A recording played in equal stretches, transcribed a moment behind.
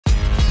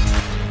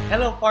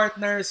Hello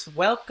partners,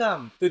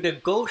 welcome to the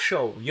Go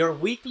Show, your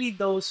weekly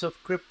dose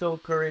of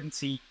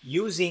cryptocurrency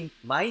using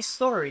my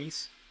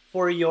stories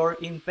for your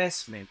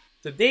investment.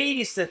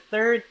 Today is the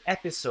third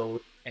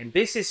episode and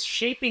this is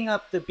shaping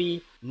up to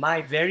be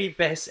my very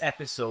best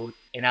episode,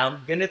 and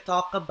I'm gonna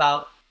talk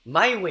about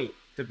my way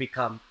to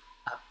become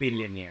a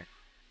billionaire.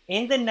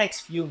 In the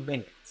next few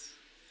minutes,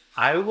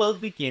 I will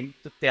begin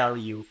to tell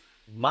you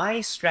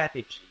my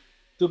strategy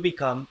to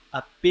become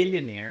a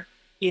billionaire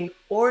in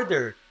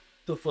order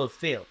to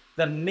fulfill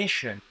the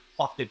mission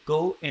of the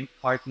Go and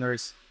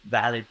Partners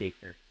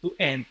Validator, to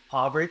end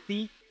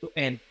poverty, to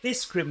end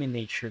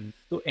discrimination,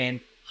 to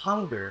end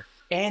hunger,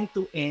 and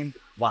to end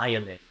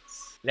violence.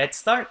 Let's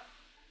start.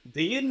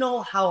 Do you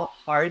know how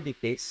hard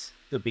it is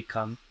to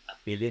become a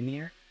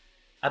billionaire?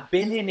 A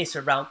billion is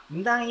around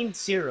 9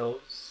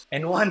 zeros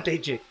and one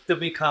digit. To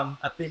become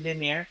a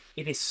billionaire,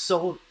 it is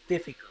so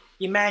difficult.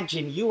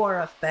 Imagine you are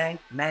a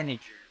bank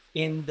manager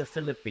in the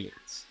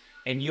Philippines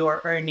and you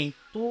are earning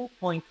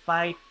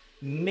 2.5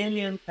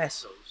 million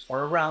pesos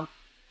or around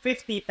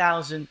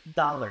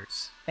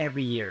 $50,000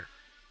 every year.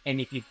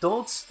 And if you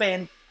don't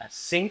spend a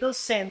single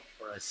cent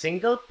or a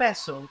single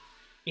peso,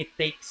 it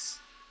takes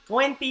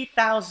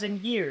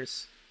 20,000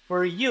 years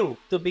for you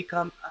to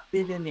become a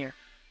billionaire.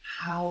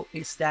 How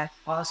is that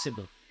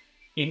possible?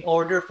 In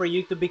order for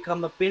you to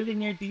become a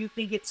billionaire, do you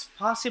think it's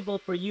possible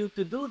for you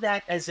to do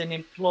that as an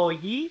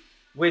employee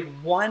with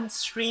one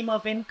stream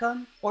of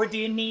income? Or do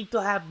you need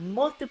to have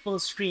multiple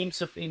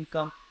streams of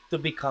income to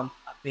become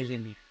a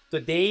billionaire?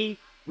 Today,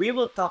 we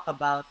will talk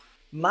about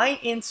my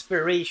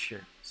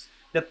inspirations,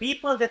 the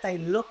people that I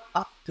look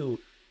up to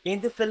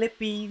in the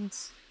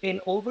Philippines and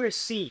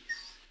overseas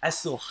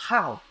as to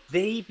how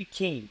they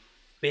became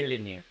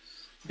billionaires.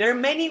 There are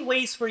many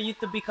ways for you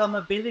to become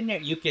a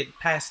billionaire. You can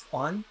pass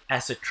on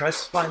as a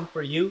trust fund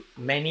for you.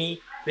 Many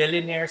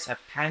billionaires have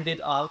handed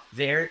out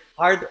their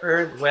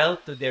hard-earned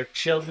wealth to their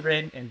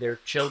children and their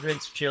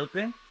children's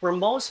children. For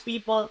most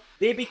people,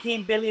 they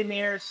became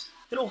billionaires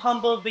through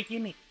humble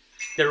beginnings.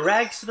 The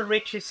rags to the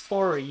riches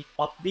story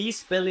of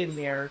these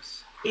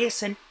billionaires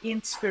is an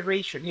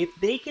inspiration. If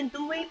they can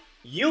do it,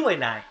 you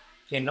and I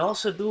can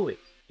also do it.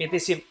 It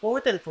is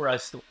important for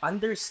us to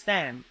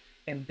understand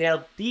and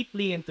delve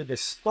deeply into the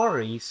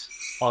stories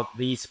of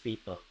these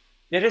people.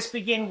 Let us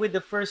begin with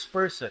the first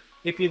person.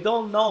 If you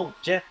don't know,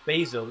 Jeff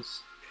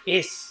Bezos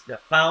is the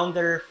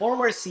founder,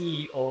 former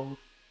CEO,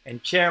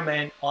 and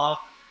chairman of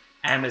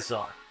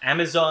Amazon.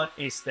 Amazon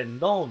is the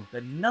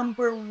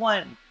number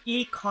one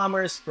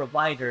e-commerce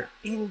provider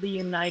in the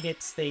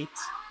United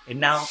States, and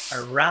now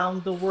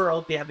around the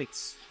world. They have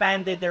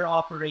expanded their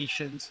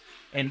operations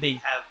and they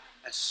have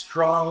a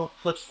strong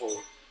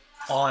foothold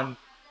on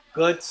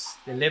goods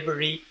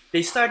delivery.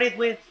 They started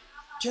with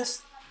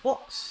just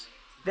books.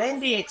 Then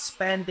they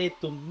expanded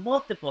to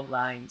multiple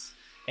lines.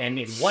 And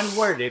in one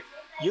word, if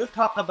you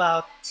talk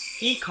about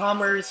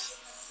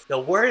e-commerce, the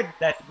word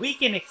that we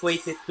can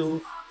equate it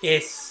to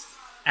is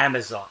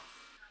Amazon.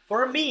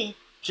 For me,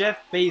 Jeff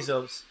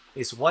Bezos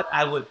is what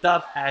I would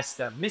dub as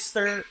the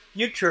Mr.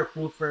 Future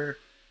Proofer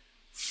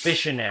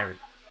visionary.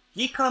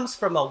 He comes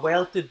from a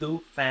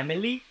well-to-do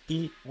family.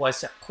 He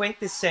was a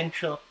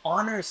quintessential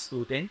honor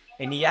student,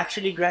 and he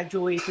actually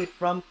graduated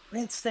from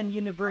Princeton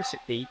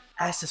University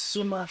as a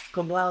summa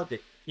cum laude.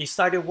 He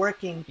started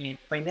working in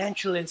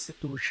financial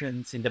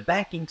institutions in the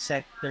banking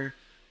sector,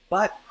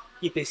 but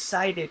he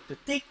decided to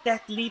take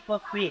that leap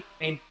of faith,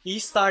 and he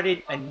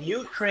started a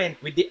new trend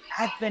with the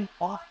advent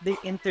of the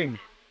internet,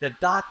 the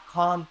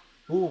dot-com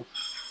boom.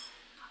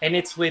 And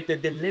it's with the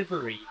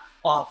delivery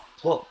of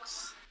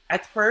books.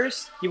 At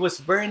first, he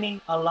was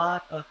burning a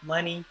lot of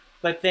money,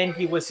 but then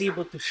he was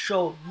able to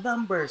show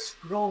numbers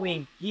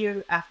growing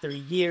year after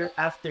year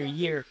after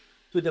year,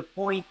 to the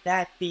point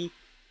that the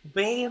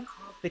main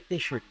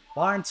competition,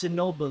 Barnes and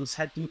Nobles,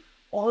 had to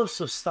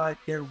also start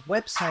their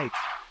website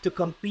to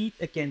compete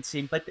against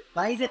him. But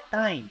by the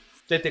time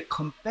that the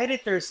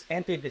competitors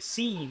entered the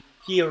scene,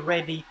 he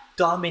already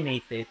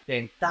dominated the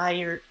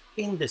entire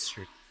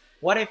industry.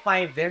 What I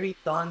find very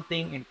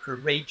daunting and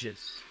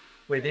courageous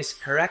with this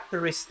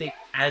characteristic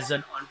as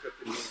an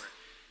entrepreneur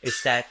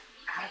is that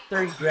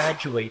after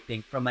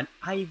graduating from an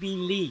Ivy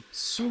League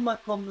summa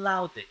cum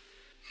laude,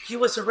 he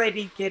was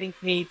already getting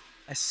paid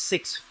a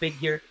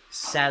six-figure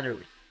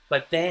salary.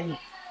 But then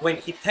when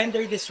he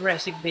tendered his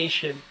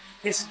resignation,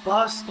 his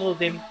boss told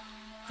him,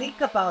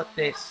 think about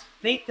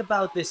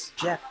this,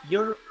 Jeff.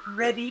 You're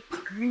already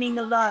earning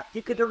a lot.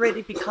 You could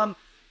already become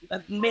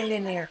a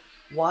millionaire.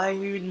 Why are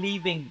you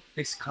leaving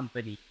this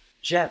company?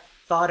 Jeff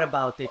thought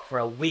about it for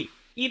a week.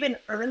 Even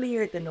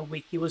earlier than a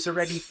week, he was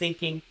already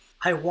thinking,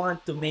 I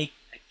want to make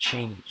a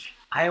change.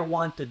 I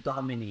want to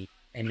dominate.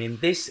 And in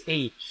this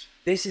age,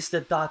 this is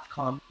the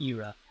dot-com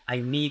era. I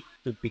need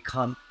to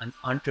become an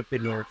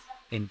entrepreneur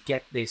and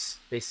get this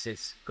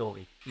business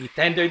going. He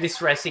tendered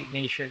his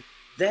resignation.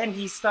 Then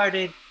he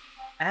started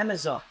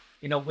Amazon,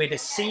 with a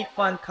seed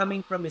fund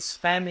coming from his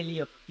family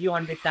of a few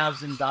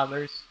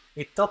 $100,000.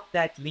 He took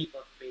that leap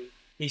of faith.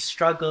 He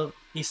struggled.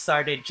 He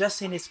started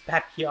just in his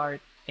backyard.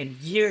 And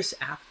years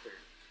after,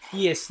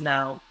 He is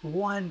now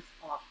one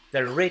of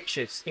the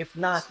richest, if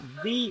not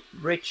the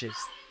richest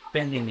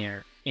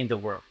billionaire in the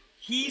world.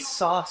 He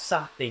saw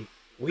something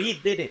we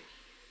didn't,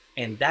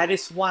 and that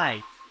is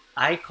why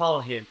I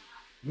call him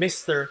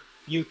Mr.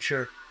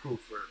 Future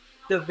Proofer,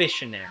 the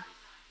visionary.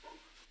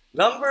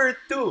 Number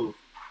two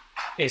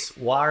is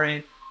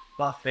Warren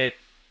Buffett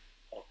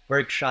of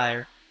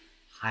Berkshire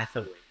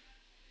Hathaway.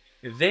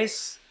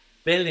 This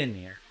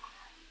billionaire,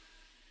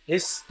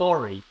 his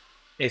story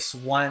is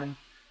one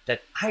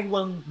that I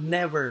will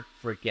never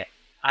forget.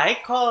 I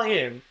call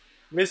him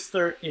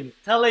Mr.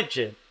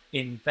 Intelligent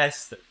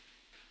Investor.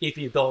 If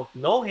you don't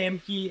know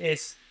him, he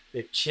is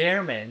the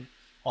chairman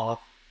of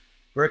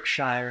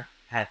Berkshire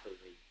Hathaway.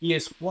 He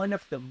is one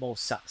of the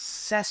most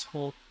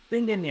successful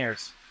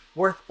billionaires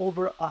worth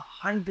over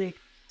 $100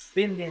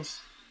 billion.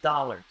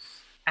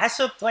 As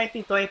of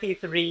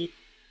 2023,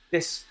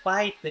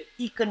 despite the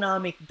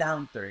economic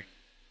downturn,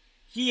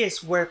 he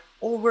is worth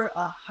over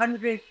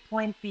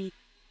 $120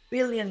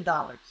 billion.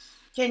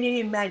 Can you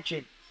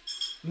imagine?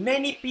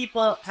 Many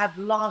people have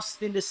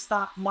lost in the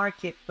stock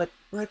market, but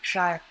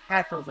Berkshire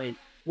Hathaway,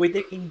 with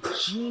the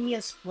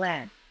ingenious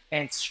plan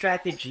and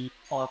strategy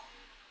of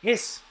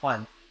his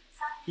fund,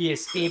 he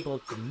is able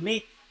to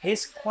make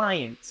his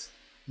clients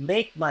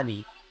make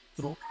money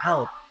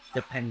throughout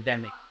the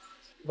pandemic.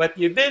 What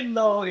you didn't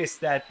know is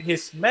that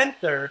his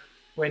mentor,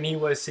 when he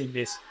was in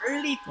his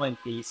early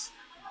 20s,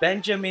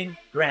 Benjamin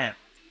Graham,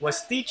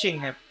 was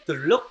teaching him to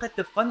look at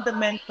the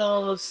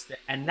fundamentals, the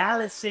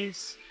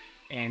analysis,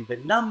 and the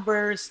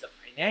numbers, the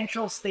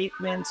financial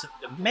statements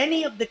of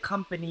many of the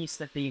companies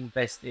that they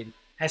invest in,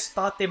 has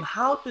taught him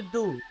how to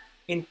do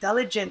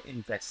intelligent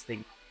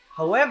investing.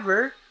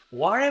 However,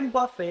 Warren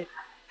Buffett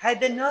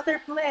had another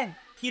plan.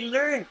 He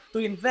learned to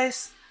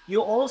invest,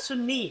 you also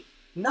need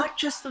not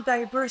just to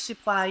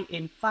diversify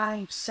in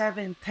 5,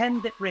 7,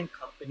 10 different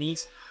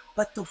companies,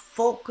 but to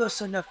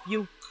focus on a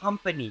few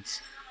companies.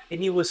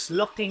 And he was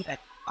looking at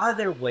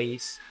other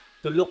ways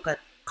to look at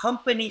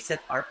companies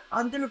that are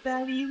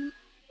undervalued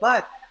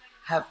but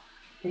have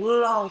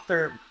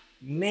long-term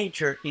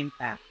major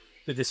impact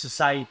to the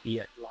society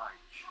at large.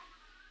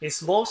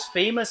 His most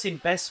famous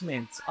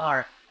investments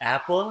are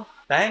Apple,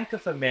 Bank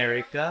of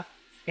America,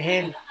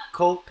 and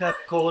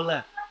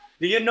Coca-Cola.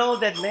 Do you know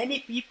that many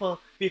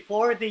people,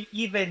 before they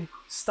even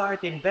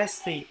start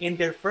investing in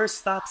their first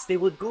stocks, they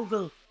would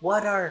Google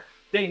what are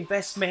the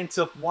investments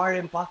of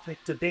Warren Buffett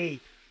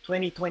today,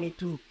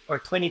 2022 or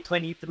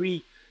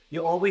 2023.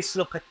 You always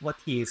look at what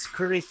he is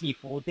currently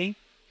holding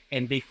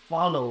and they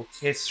follow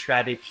his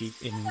strategy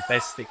in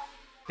investing.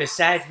 The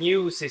sad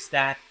news is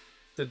that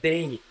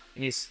today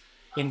his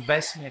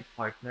investment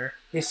partner,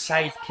 his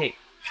sidekick,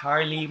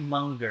 Charlie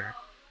Munger,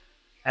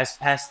 has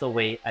passed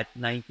away at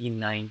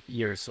 99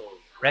 years old.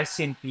 Rest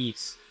in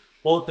peace.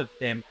 Both of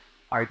them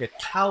are the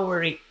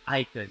towering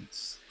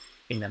icons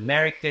in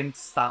American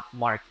stock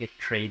market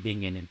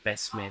trading and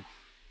investment.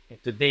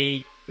 And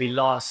today we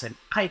lost an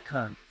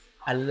icon,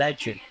 a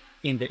legend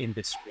in the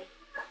industry.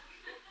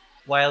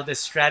 While the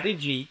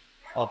strategy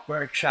of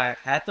Berkshire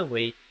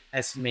Hathaway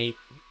has made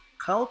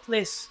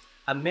countless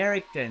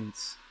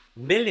Americans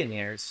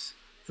millionaires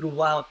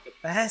throughout the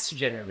past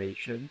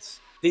generations,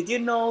 did you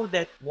know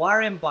that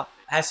Warren Buffett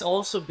has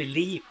also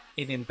believed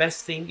in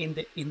investing in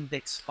the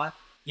index fund?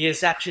 He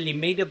has actually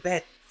made a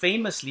bet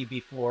famously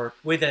before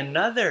with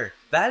another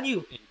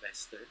value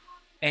investor.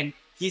 And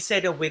he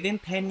said that within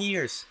 10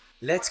 years,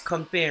 let's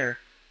compare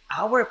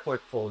our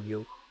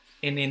portfolio.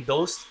 And in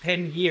those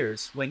 10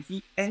 years, when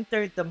he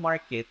entered the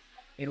market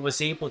and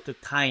was able to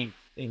time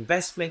the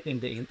investment in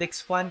the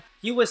index fund,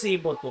 he was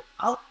able to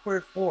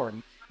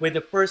outperform with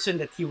the person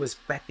that he was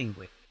betting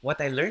with.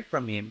 What I learned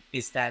from him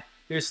is that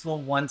there's no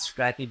one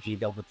strategy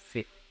that would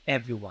fit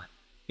everyone.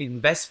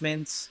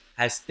 Investments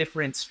has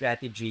different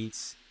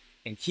strategies,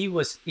 and he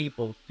was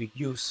able to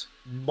use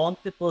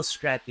multiple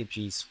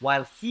strategies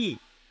while he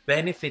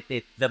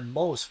benefited the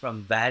most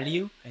from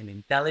value and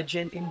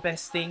intelligent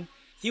investing.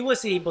 He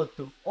was able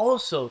to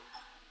also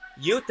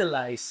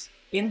utilize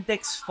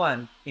index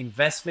fund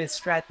investment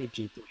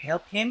strategy to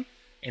help him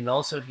and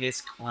also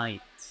his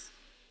clients.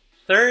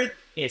 Third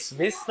is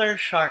Mr.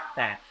 Shark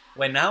Tank.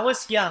 When I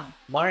was young,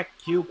 Mark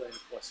Cuban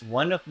was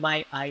one of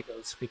my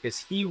idols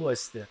because he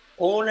was the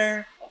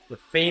owner of the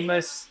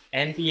famous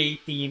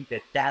NBA team,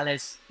 the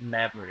Dallas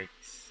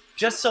Mavericks.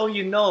 Just so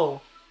you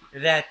know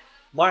that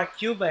Mark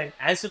Cuban,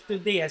 as of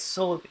today, has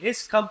sold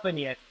his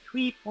company at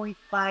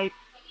 $3.5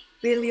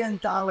 billion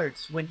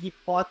when he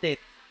bought it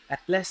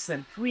at less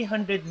than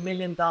 $300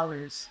 million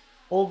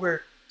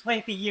over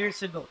 20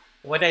 years ago.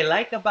 What I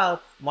like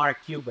about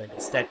Mark Cuban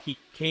is that he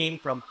came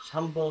from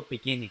humble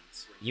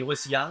beginnings. When he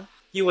was young,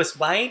 he was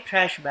buying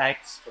trash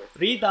bags for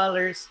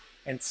 $3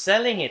 and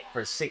selling it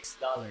for $6.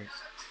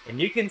 And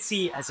you can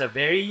see, as a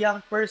very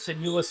young person,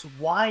 he was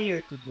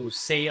wired to do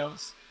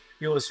sales.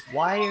 He was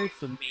wired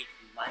to make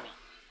money.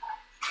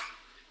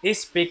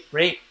 His big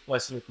break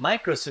was with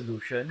Micro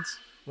Solutions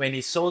when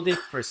he sold it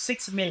for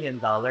 $6 million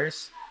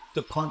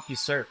to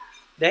CompuServe.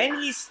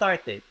 Then he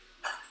started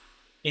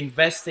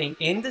investing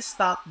in the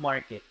stock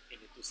market,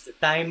 and it was the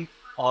time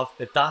of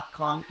the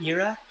dot-com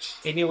era,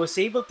 and he was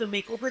able to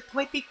make over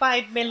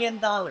 $25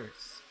 million.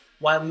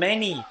 While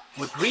many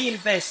would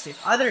reinvest in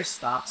other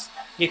stocks,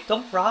 he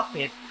took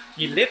profit,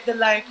 he lived the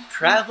life,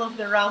 traveled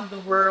around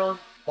the world,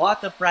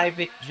 bought a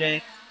private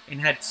jet,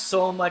 and had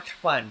so much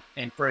fun.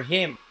 And for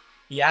him,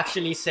 he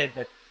actually said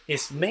that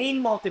his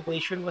main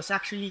motivation was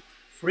actually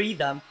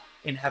freedom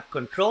and have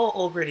control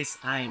over his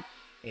time.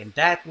 And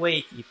that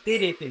way, he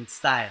did it in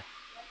style.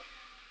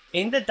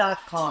 In the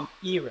dot-com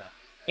era,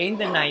 in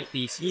the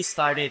 90s, he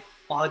started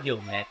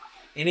AudioNet,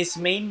 and his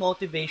main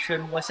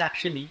motivation was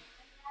actually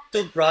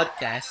to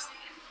broadcast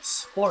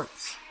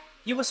sports.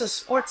 He was a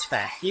sports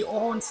fan. He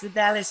owns the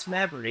Dallas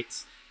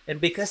Mavericks, and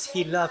because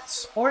he loved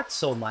sports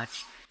so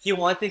much, he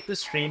wanted to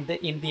stream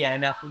the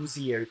Indiana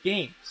Hoosier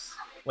games.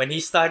 When he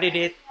started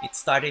it, it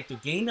started to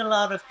gain a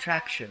lot of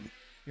traction.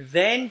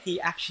 Then he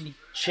actually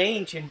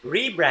changed and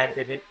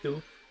rebranded it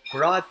to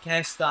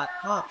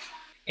broadcast.com.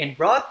 And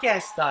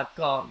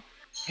broadcast.com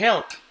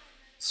helped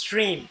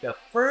stream the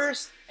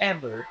first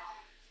ever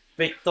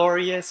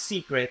Victoria's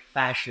Secret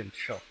fashion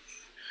show.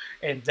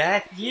 And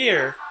that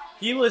year,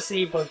 he was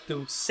able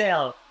to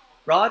sell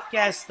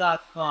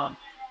broadcast.com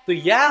to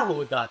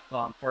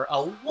yahoo.com for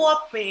a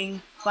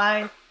whopping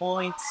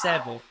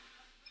 $5.7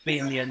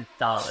 billion.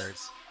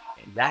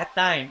 And that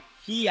time,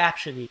 he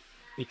actually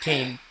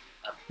became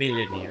a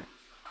billionaire.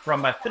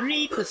 From a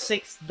 $3 to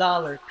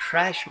 $6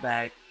 trash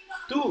bag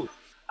to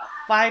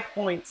a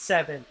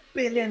 $5.7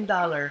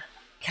 billion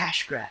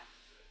cash grab.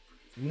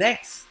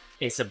 Next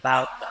is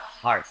about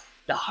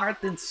the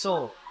heart and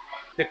soul,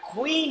 the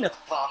queen of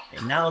talk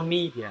and now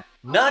media,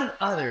 none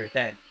other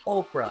than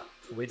Oprah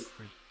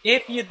Winfrey.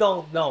 If you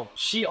don't know,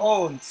 she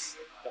owns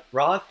the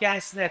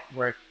broadcast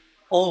network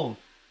owned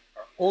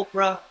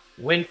Oprah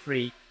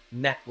Winfrey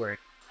Network,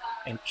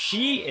 and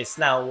she is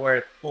now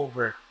worth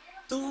over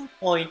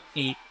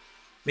 $2.8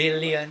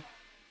 billion.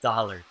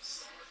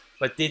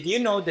 But did you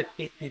know that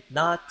it did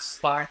not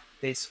start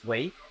this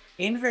way?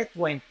 In her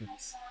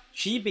 20s,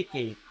 she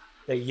became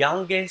the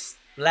youngest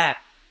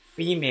black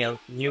female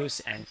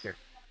news anchor.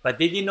 But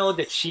did you know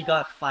that she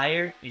got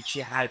fired and she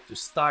had to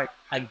start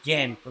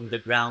again from the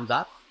ground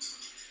up?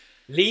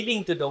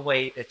 Leading to the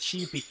way that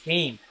she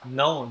became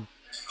known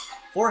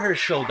for her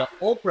show, The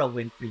Oprah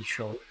Winfrey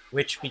Show,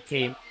 which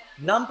became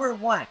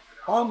 #1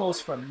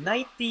 almost from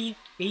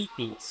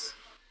 1980s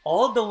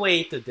all the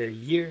way to the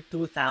year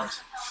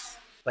 2000.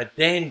 But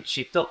then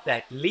she took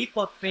that leap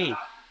of faith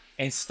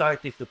and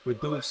started to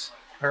produce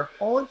her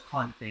own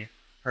content,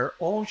 her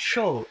own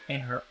show,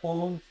 and her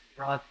own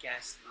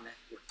broadcast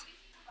network.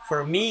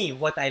 For me,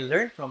 what I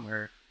learned from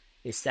her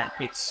is that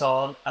it's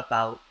all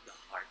about the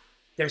heart.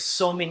 There's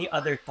so many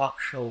other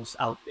talk shows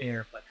out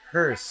there, but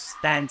hers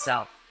stands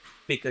out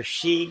because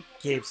she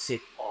gives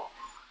it all.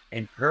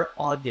 And her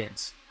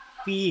audience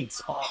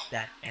feeds off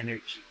that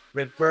energy,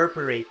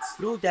 reverberates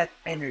through that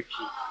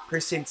energy, her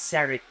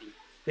sincerity,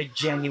 the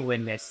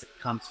genuineness that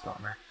comes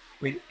from her.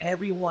 With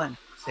everyone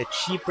that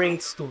she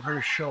brings to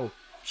her show,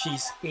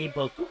 she's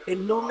able to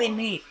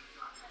illuminate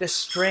the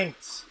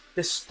strengths,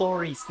 the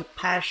stories, the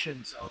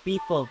passions of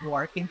people who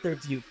are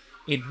interviewed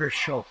in her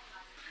show.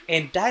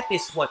 And that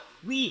is what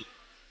we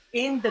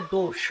in the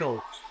Go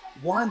Show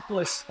want to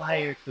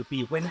aspire to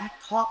be when we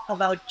talk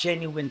about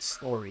genuine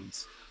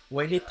stories,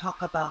 when we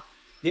talk about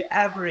the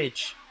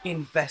average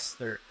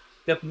investor,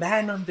 the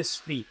man on the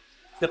street,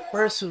 the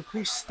person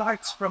who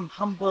starts from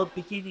humble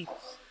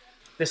beginnings.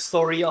 The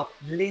story of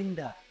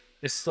Linda,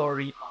 the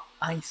story of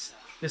Isa,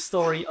 the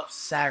story of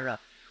Sarah.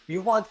 We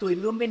want to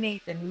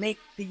illuminate and make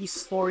these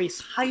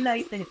stories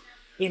highlighted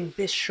in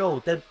this show,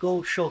 the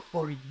Go Show,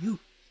 for you.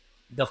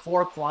 The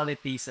 4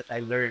 qualities that I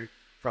learned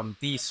from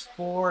these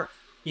 4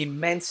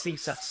 immensely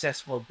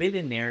successful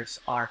billionaires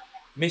are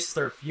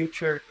Mr.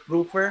 Future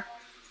Proofer,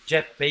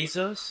 Jeff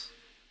Bezos,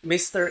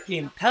 Mr.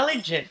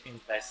 Intelligent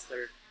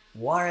Investor,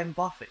 Warren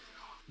Buffett,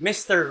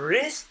 Mr.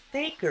 Risk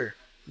Taker,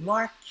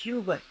 Mark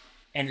Cuban,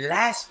 and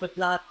last but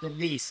not the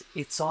least,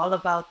 it's all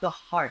about the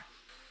heart,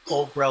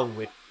 Oprah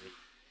Winfrey.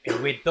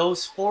 And with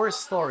those 4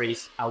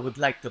 stories, I would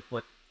like to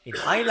put in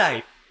my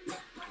life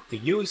to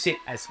use it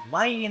as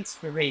my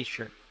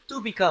inspiration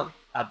to become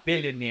a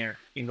billionaire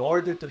in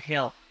order to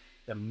help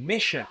the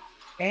mission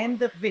and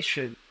the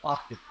vision of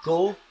the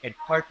Go and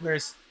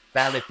Partners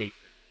Validator.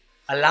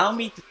 Allow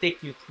me to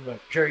take you through a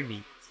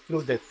journey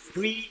through the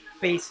 3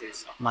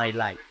 phases of my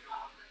life.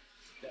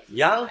 The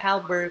young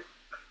Albert,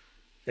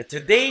 the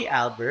today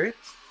Albert,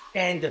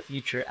 and the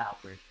future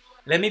Albert.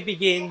 Let me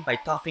begin by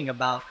talking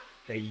about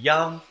the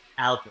young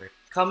Albert.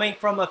 Coming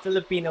from a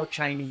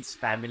Filipino-Chinese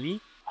family,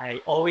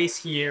 I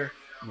always hear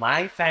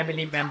my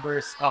family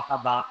members talk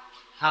about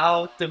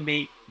how to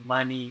make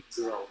money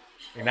grow.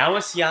 When I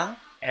was young,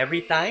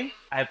 every time,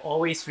 I've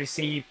always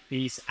received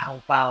these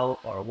ang pao,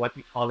 or what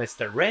we call as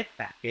the red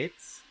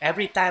packets.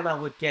 Every time I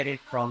would get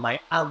it from my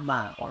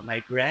ama or my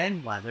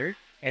grandmother,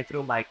 and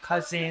through my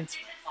cousins,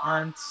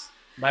 aunts,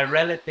 my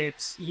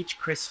relatives, each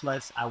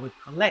Christmas, I would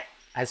collect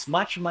as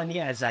much money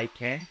as I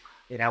can,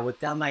 and I would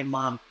tell my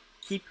mom,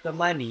 keep the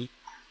money,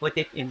 put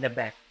it in the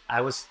bank.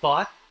 I was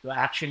taught to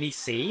actually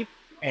save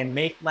and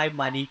make my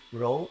money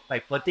grow by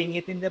putting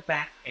it in the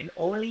bank and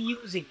only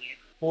using it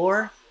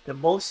for the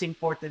most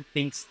important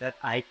things that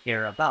I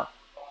care about.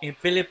 In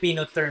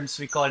Filipino terms,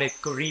 we call it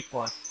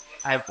kuripot.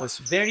 I was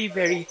very,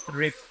 very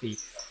thrifty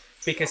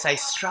because I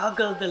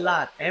struggled a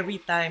lot every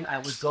time I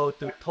would go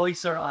to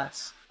Toys R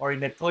Us or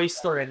in a toy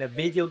store in a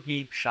video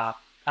game shop.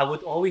 I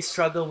would always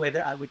struggle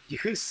whether I would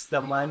use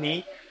the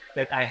money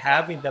that I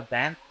have in the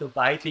bank to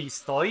buy these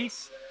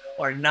toys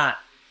or not.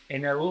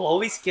 And I will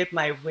always get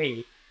my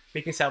way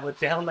because I would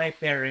tell my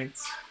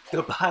parents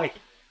to buy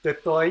the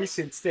toys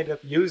instead of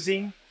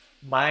using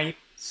my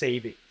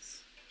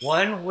savings.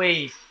 One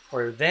way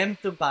for them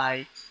to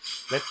buy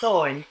the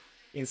toy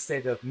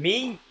instead of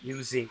me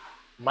using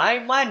my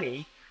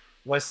money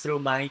was through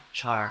my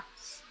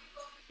charms.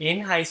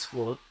 In high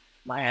school,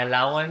 my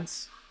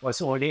allowance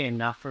was only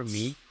enough for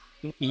me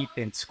to eat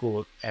in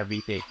school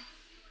every day.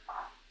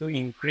 To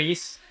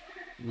increase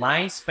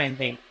my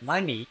spending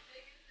money,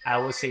 I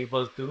was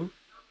able to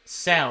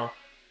sell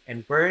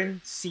and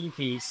burn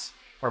CDs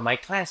for my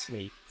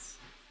classmates.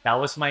 That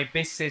was my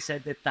business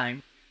at the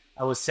time.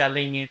 I was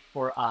selling it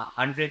for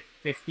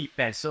 150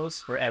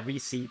 pesos for every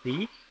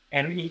CD,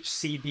 and each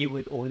CD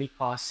would only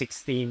cost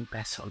 16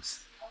 pesos.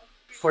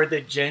 For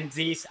the Gen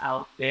Zs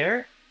out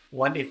there,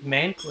 what it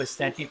meant was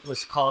that it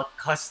was called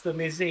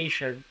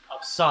customization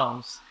of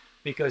songs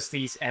because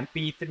these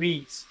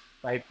MP3s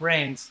by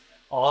friends,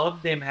 all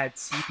of them had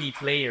CD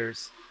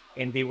players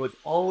and they would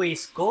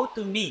always go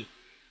to me.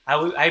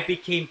 I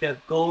became the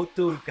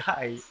go-to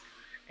guy,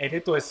 and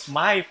it was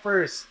my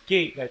first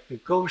gig at the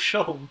Go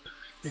Show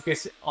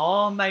because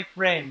all my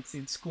friends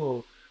in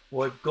school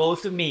would go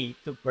to me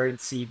to burn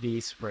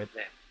CDs for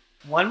them.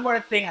 One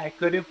more thing I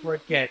couldn't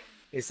forget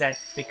is that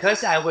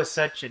because I was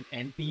such an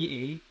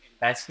NBA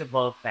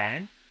basketball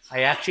fan,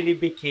 I actually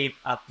became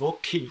a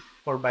bookie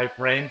for my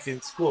friends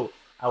in school.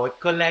 I would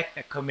collect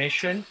a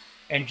commission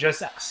and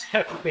just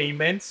accept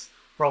payments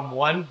from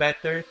one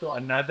bettor to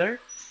another,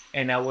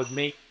 and I would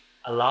make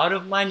a lot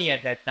of money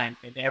at that time,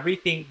 and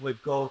everything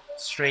would go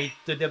straight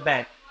to the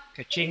bank.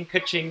 Ka-ching,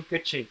 ka-ching,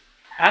 ka-ching.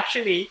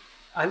 Actually,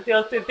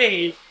 until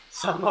today,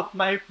 some of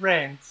my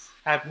friends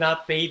have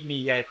not paid me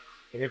yet.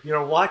 And if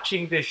you're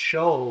watching this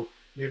show,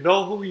 you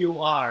know who you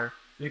are.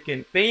 You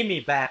can pay me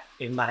back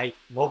in my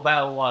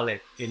mobile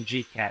wallet in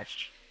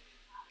Gcash.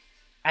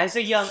 As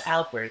a young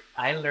Albert,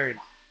 I learned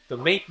to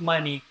make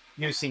money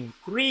using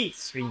three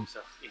streams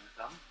of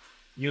income: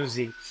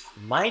 using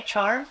my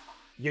charm,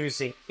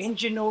 using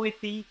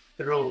ingenuity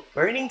through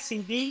burning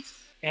CDs,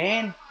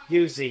 and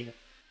using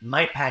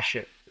my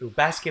passion through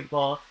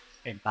basketball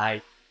and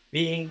by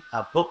being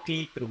a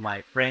bookie through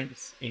my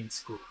friends in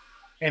school.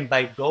 And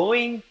by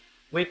going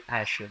with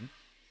passion,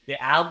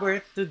 the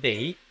Albert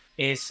today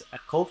is a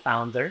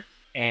co-founder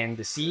and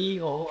the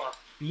CEO of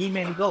Beam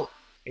and Go.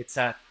 It's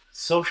a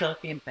social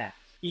impact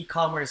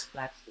e-commerce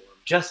platform,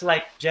 just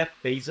like Jeff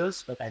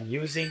Bezos, but I'm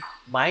using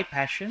my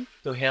passion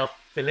to help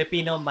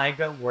Filipino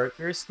migrant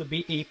workers to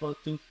be able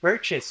to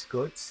purchase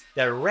goods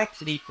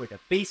directly for the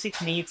basic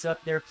needs of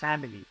their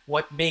family.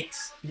 What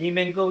makes Beam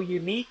and Go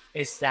unique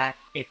is that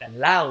it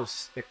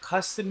allows the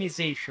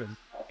customization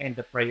and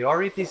the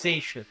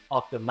prioritization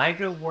of the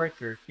migrant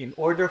worker. In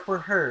order for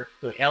her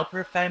to help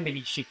her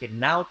family, she can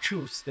now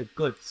choose the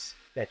goods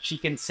that she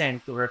can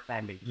send to her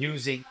family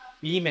using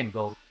Beam and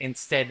Go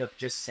instead of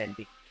just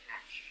sending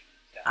cash.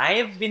 I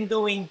have been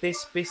doing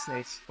this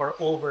business for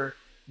over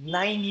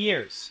 9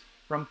 years,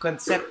 from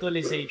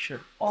conceptualization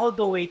all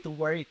the way to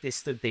where it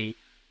is today,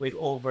 with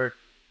over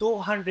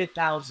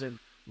 200,000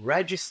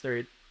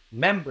 registered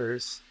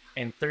members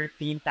and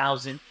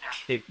 13,000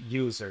 active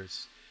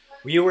users.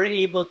 We were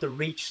able to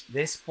reach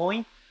this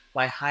point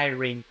by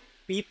hiring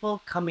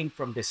people coming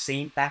from the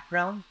same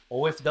background,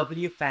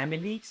 OFW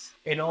families,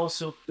 and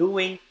also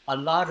doing a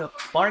lot of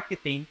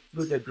marketing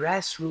through the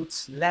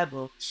grassroots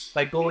level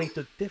by going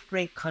to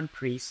different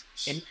countries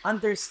and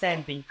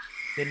understanding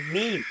the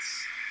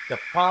needs, the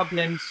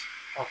problems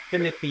of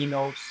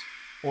Filipinos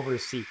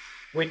overseas,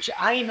 which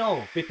I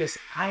know because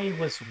I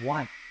was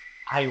one.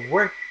 I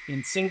worked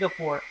in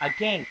Singapore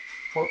again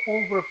for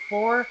over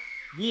 4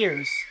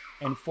 years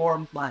and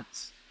 4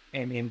 months.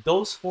 And in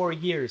those 4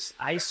 years,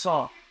 I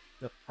saw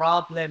the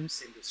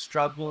problems and the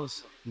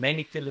struggles of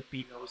many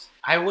Filipinos.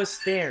 I was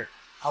there.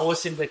 I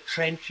was in the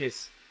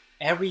trenches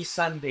every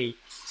Sunday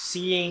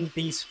seeing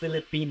these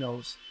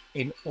Filipinos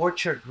in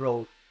Orchard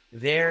Road,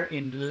 there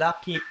in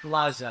Lucky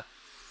Plaza,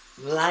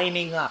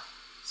 lining up,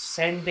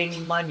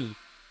 sending money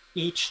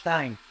each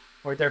time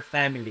for their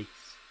families,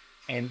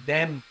 and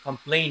them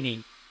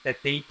complaining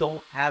that they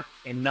don't have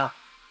enough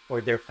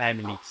for their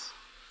families.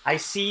 I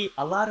see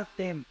a lot of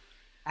them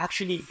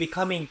actually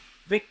becoming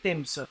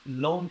victims of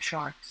loan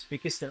sharks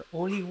because their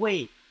only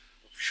way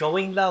of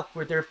showing love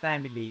for their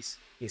families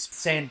is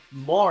send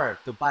more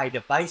to buy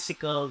the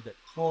bicycle, the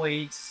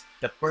toys,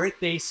 the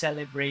birthday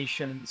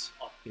celebrations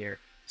of their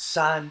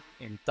son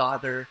and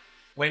daughter,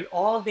 when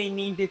all they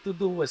needed to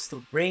do was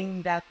to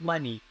bring that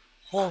money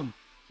home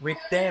with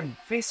them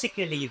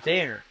physically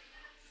there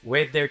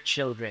with their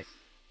children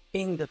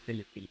in the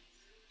Philippines.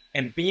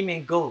 And Beam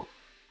and Go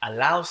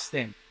allows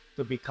them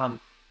to become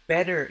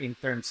better in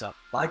terms of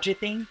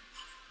budgeting,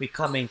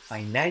 becoming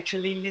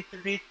financially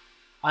literate,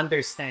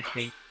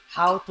 understanding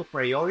how to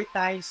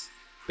prioritize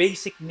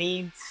basic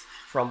needs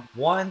from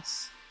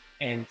wants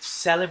and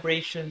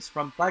celebrations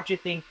from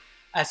budgeting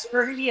as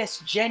early as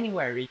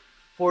January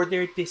for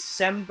their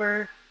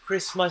December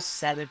Christmas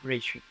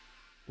celebration.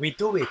 We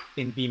do it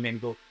in Beam and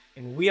Go,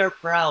 and we are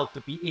proud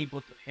to be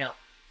able to help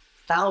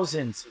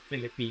thousands of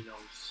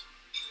Filipinos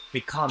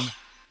become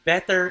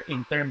better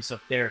in terms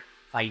of their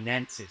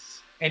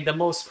finances. And the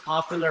most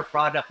popular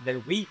product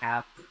that we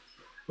have,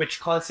 which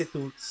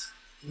constitutes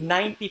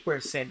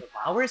 90% of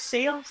our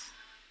sales,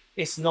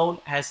 is known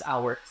as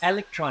our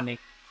electronic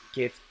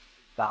gift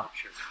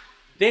voucher.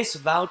 This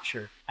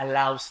voucher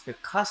allows the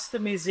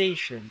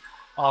customization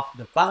of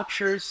the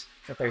vouchers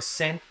that are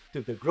sent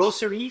to the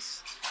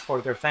groceries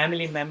for their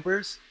family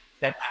members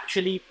that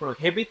actually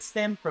prohibits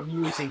them from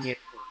using it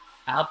for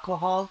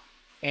alcohol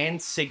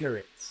and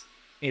cigarettes.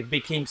 It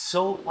became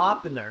so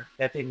popular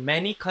that in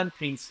many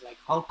countries like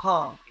Hong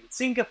Kong and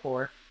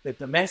Singapore, the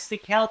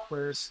domestic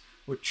helpers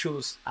would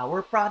choose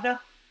our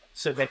product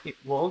so that it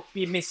won't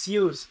be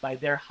misused by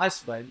their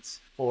husbands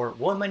for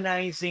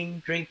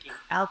womanizing, drinking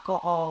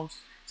alcohol,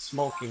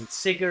 smoking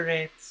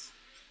cigarettes,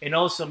 and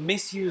also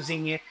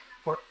misusing it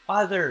for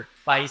other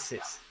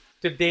vices.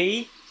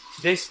 Today,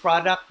 this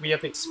product we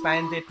have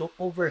expanded to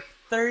over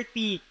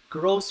 30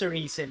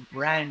 groceries and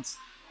brands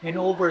in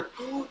over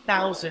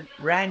 2,000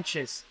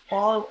 branches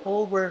all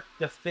over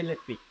the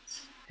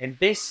Philippines. And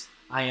this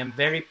I am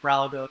very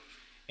proud of.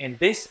 And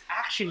this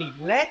actually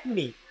led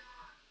me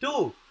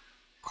to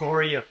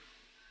Coreum.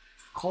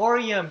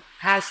 Coreum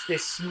has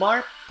this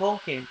smart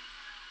token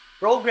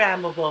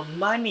programmable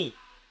money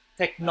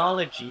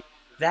technology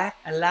that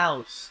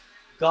allows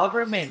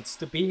governments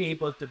to be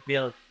able to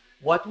build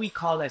what we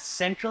call as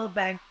central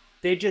bank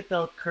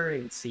digital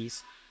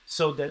currencies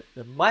so that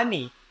the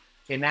money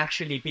can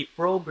actually be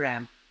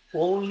programmed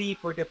only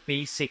for the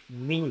basic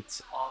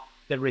needs of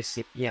the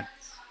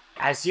recipients.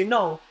 As you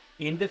know,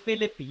 in the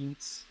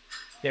Philippines,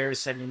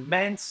 there's an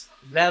immense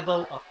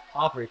level of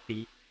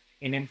poverty.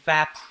 And in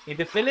fact, in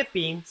the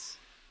Philippines,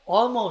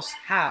 almost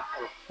half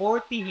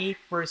or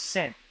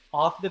 48%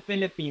 of the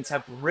Philippines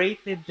have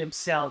rated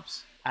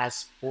themselves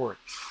as poor.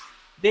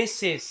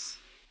 This is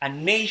a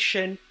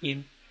nation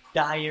in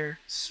dire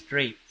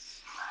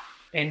straits.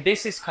 And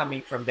this is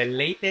coming from the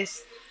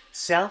latest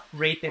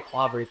self-rated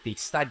poverty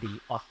study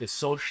of the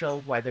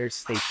social weather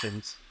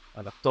stations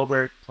on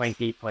October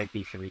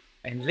 2023.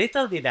 And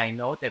little did I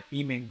know that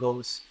Beam &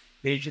 Go's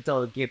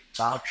digital gift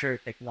voucher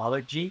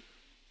technology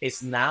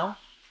is now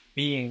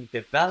being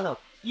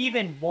developed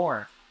even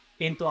more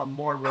into a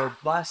more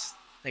robust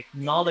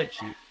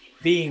technology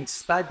being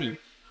studied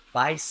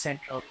by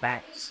central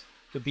banks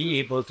to be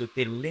able to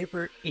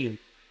deliver aid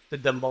to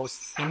the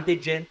most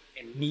indigent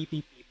and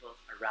needy people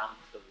around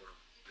the world.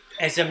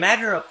 As a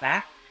matter of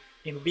fact,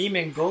 in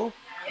Beam & Go,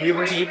 we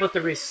were able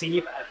to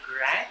receive a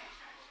grant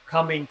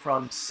coming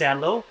from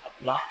Cello, a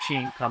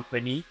blockchain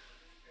company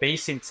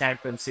based in San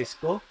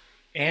Francisco,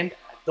 and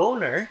a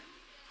donor,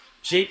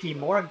 JP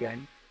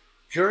Morgan.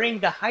 During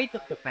the height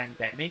of the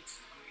pandemic,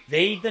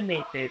 they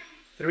donated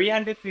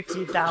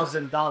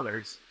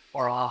 $350,000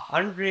 or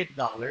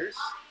 $100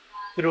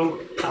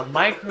 through a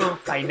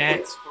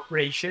microfinance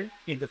corporation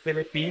in the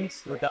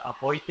Philippines through the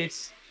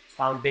Aboitiz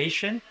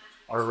Foundation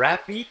or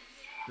RAFI,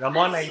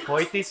 Ramon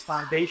Aboitiz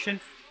Foundation,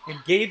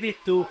 and gave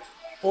it to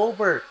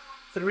over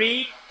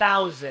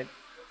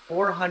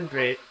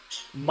 3,400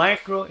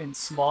 micro and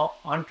small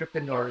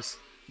entrepreneurs,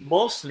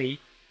 mostly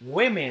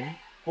women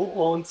who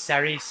own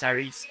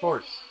sari-sari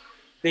stores.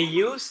 They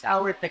used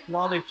our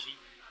technology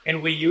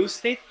and we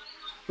used it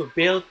to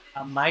build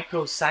a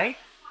microsite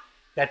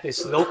that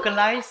is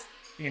localized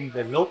in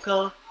the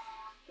local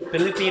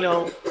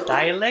Filipino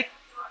dialect,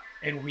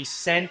 and we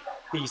sent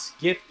these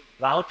gift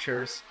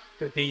vouchers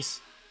to these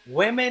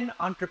women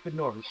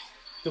entrepreneurs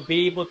to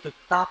be able to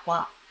top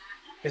up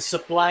the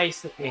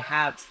supplies that they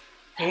have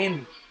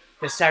in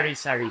the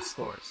sari-sari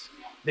stores.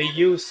 They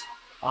use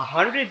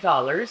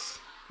 $100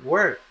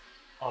 worth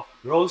of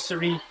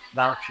grocery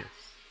vouchers.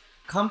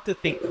 Come to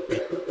think of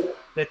it,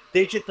 the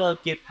digital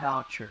gift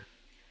voucher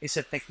is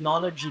a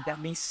technology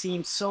that may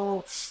seem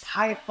so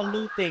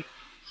highfalutin,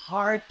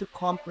 hard to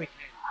comprehend,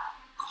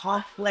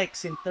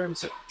 complex in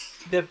terms of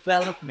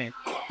development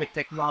with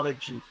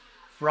technology,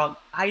 from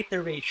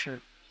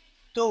iteration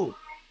to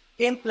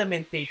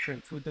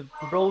implementation through the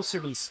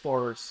grocery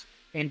stores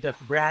and the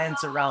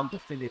brands around the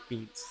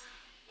Philippines.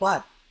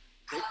 But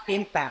the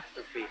impact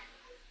of it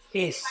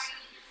is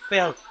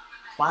felt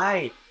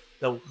by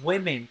the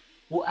women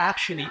who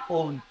actually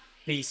own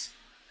these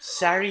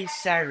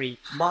sari-sari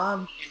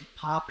mom and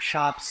pop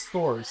shop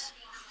stores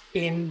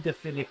in the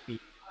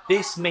Philippines.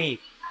 This made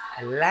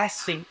a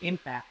lasting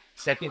impact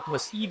that it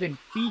was even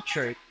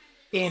featured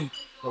in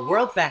the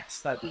World Bank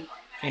study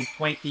in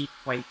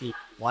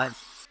 2021.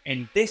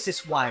 And this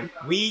is why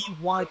we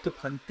want to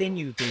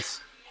continue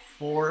this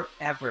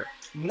forever.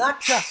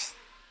 Not just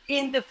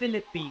in the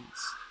Philippines,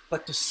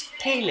 but to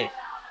scale it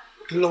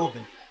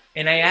globally.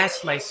 And I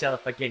asked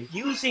myself again,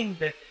 using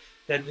the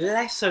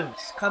lessons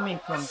coming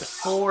from the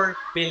 4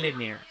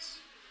 billionaires,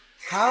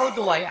 how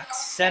do I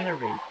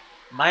accelerate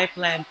my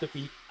plan to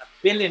be a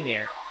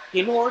billionaire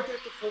in order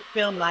to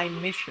fulfill my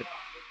mission?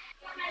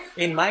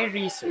 In my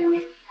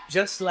research,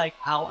 just like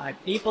how I'm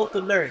able to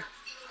learn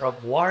from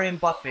Warren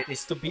Buffett,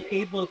 is to be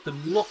able to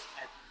look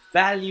at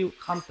value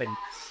companies.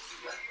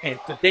 And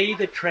today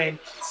the trend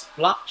is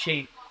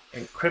blockchain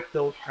and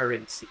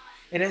cryptocurrency.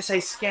 And as I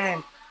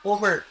scan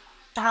over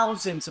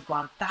thousands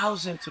upon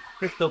thousands of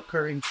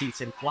cryptocurrencies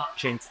and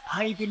blockchains,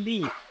 I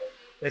believe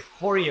that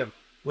Coreum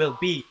will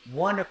be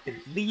one of the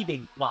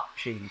leading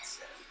blockchains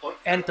for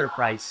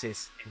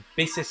enterprises and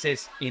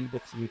businesses in the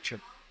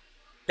future.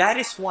 That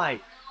is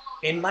why,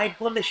 in my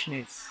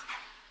bullishness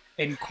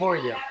in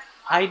Coreum,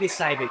 I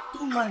decided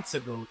 2 months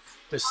ago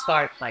to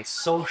start my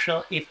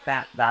social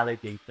impact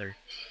validator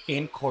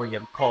in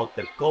Coreum called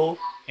the Go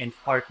and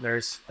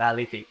Partners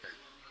Validator.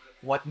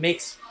 What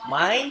makes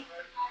my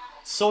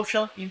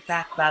social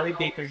impact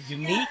validator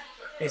unique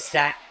is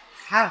that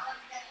half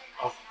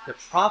of the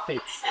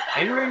profits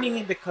I'm earning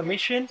in the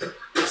commission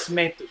is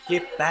meant to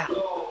give back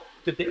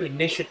to the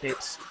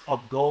initiatives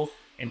of Go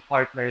and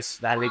Partners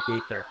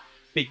Validator,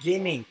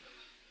 beginning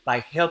by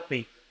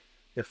helping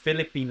the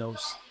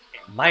Filipinos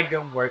and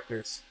migrant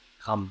workers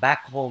come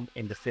back home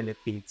in the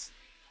Philippines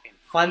and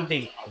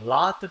funding a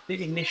lot of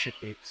the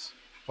initiatives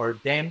for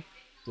them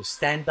to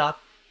stand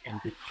up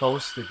and be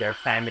close to their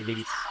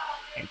families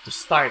and to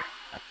start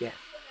again.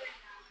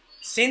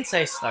 Since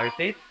I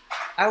started,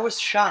 I was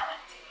shocked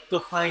to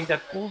find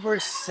that over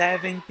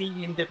 70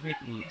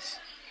 individuals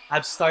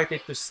have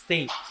started to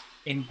stake,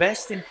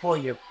 invest in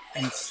Coreum,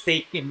 and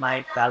stake in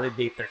my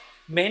validator.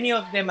 Many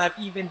of them have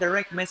even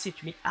direct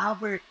messaged me,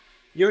 Albert,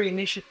 your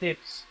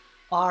initiatives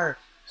are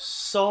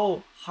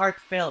so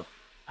heartfelt.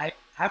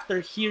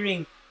 After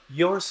hearing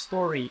your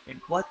story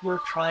and what we're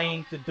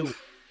trying to do,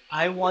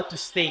 I want to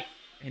stake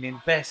and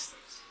invest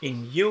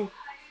in you.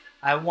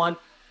 I want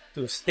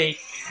to stake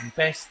and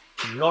invest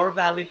in your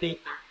validator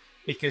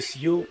because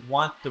you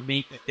want to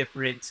make a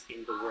difference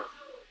in the world.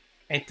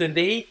 And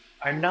today,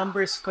 our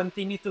numbers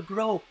continue to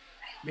grow.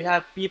 We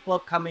have people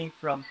coming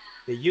from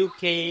the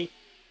UK,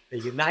 the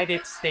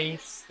United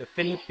States, the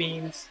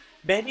Philippines.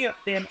 Many of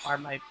them are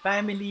my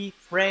family,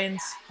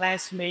 friends,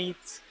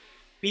 classmates,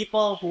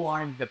 people who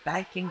are in the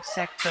banking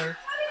sector,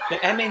 the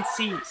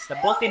MNCs, the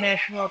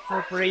multinational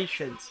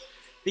corporations,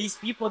 these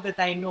people that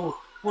I know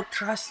who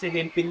trusted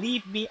and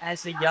believed me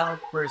as a young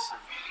person,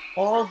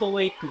 all the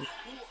way to who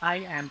I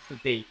am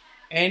today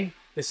and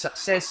the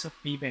success of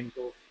Vive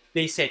Go.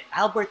 They said,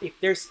 Albert, if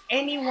there's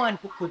anyone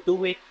who could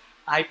do it,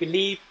 I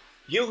believe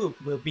you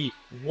will be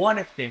one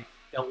of them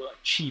that will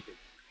achieve it.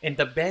 And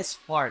the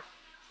best part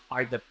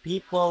are the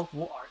people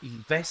who are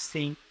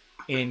investing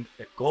in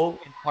the Go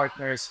and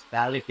Partners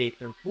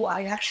Validator, who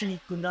I actually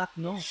do not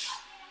know.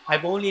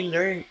 I've only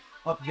learned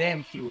of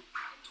them through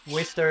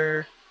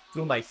Twitter,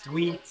 through my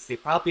tweets. They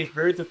probably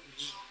heard of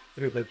me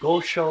through the Go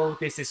Show.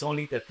 This is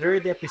only the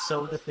 3rd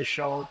episode of the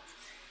show.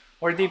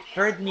 Or they've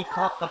heard me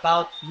talk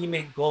about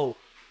Vive Go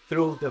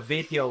through the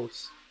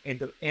videos and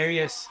the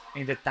areas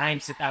and the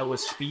times that I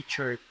was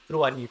featured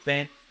through an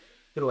event,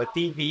 through a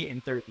TV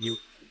interview,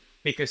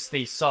 because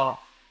they saw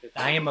that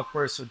I am a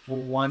person who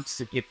wants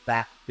to give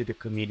back to the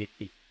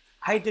community.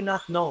 I do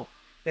not know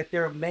that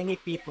there are many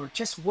people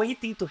just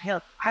waiting to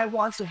help. I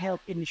want to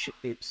help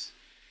initiatives.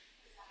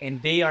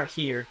 And they are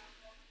here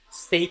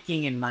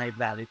staking in my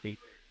validator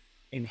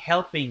and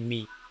helping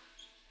me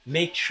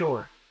make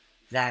sure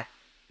that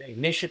the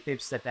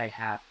initiatives that I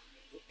have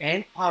to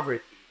end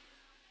poverty,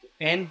 to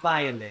end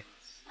violence,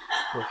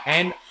 to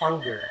end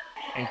hunger,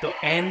 and to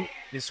end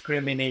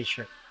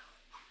discrimination.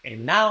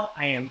 And now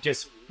I am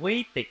just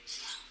waiting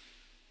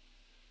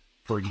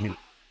for you.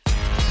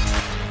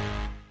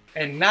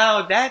 And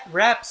now that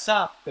wraps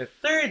up the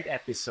 3rd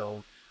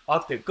episode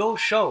of the Go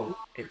Show.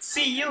 And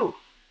see you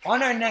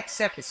on our next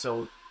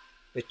episode,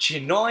 the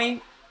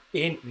Chinoy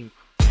in Me.